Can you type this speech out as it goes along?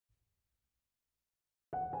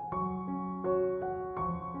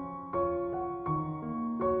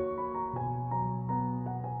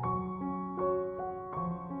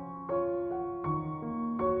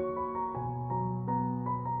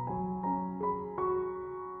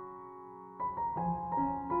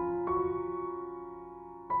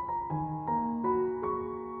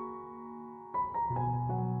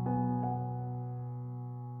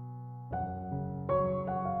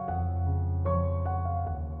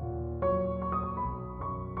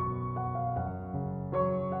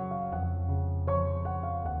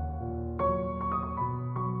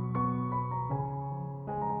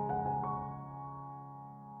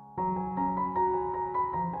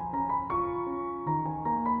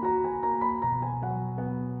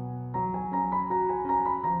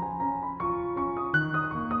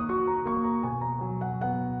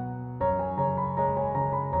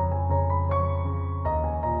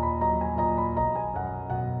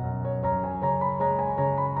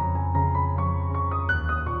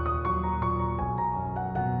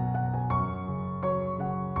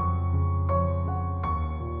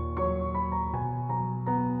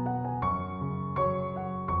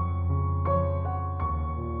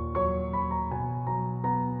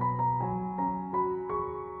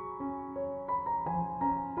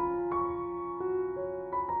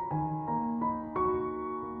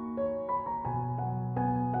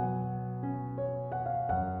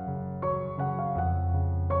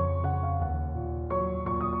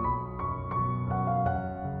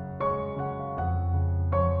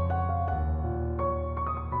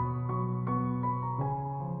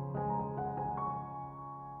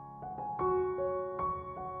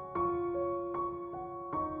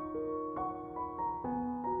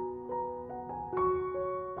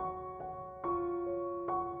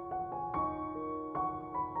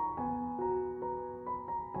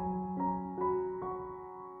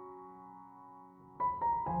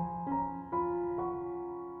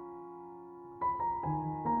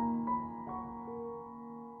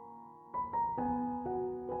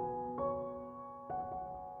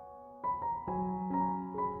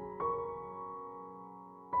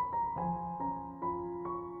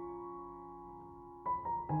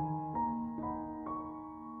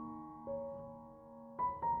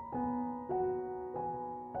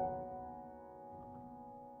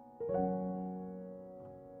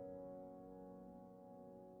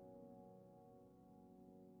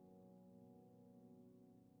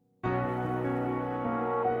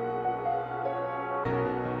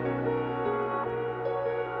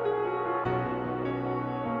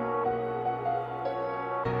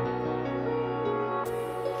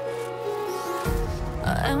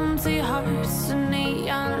Empty hearts and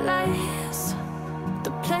neon lights,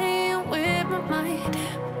 they're playing with my mind.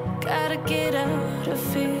 Gotta get out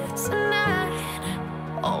of here tonight.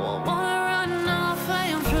 Oh, I wanna run off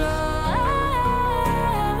and fly,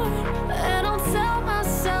 and I'll tell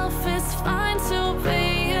myself it's fine to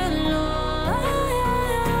be alone,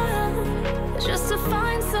 just to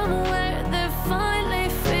find somewhere that finally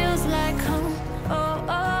feels like home. Oh,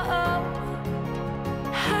 oh, oh.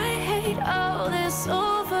 I hate all this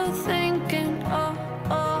overthinking. Oh,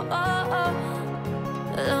 oh, oh, oh.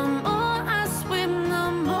 The more I swim, the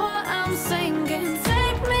more I'm sinking.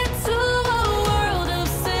 Take me to a world of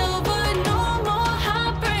silver. No more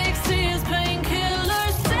heartbreaks, tears,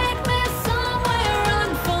 painkillers. Take me somewhere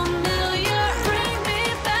unfamiliar. Bring me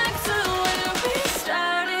back to where we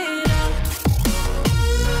started out.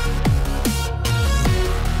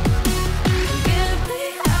 Get me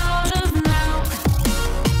out of now,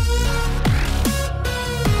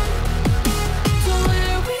 to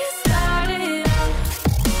where we started out.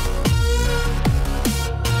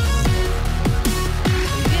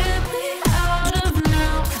 Get me out of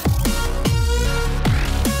now,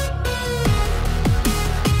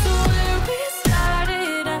 to where we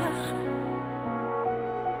started out.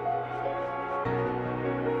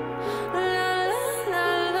 La la la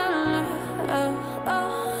la la, oh,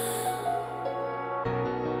 oh.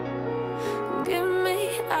 Get me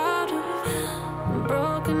out of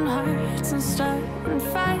broken hearts and starting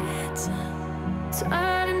fights,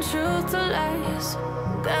 turning truth to lies.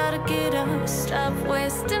 Gotta get up, stop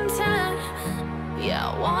wasting time. Yeah,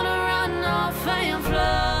 I wanna run off and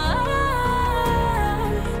fly,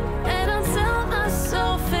 and I'll tell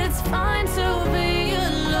myself it's fine to be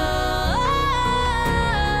alone,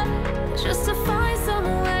 just to find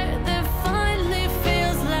somewhere that finally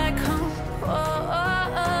feels like home. Oh,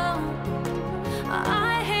 oh, oh. I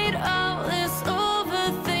hate all this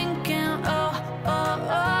overthinking. Oh, oh,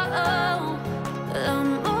 oh, oh. The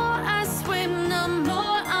more I swim, the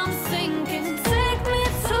more I'm sinking. Take me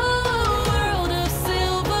to a world of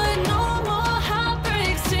silver. No more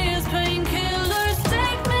heartbreaks, tears, painkillers.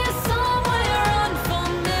 Take me somewhere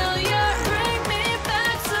unfamiliar. Bring me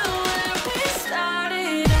back to where we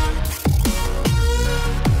started out.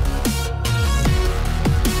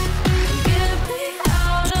 Get me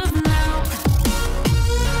out of now,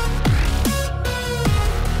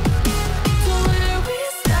 to where we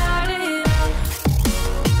started out.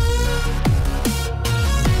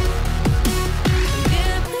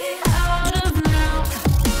 Get me out of now,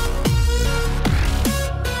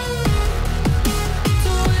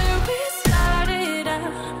 to where we started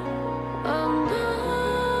out. Oh no,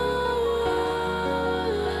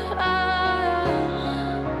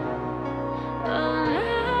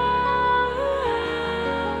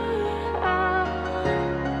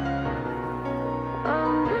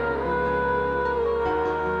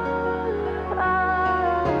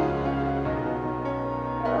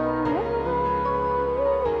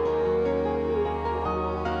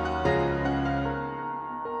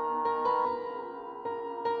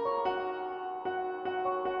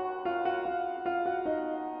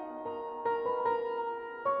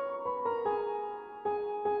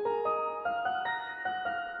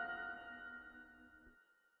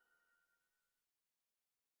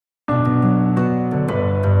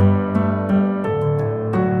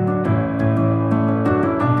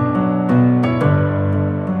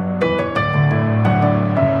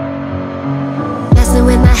 Messing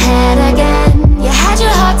with my head,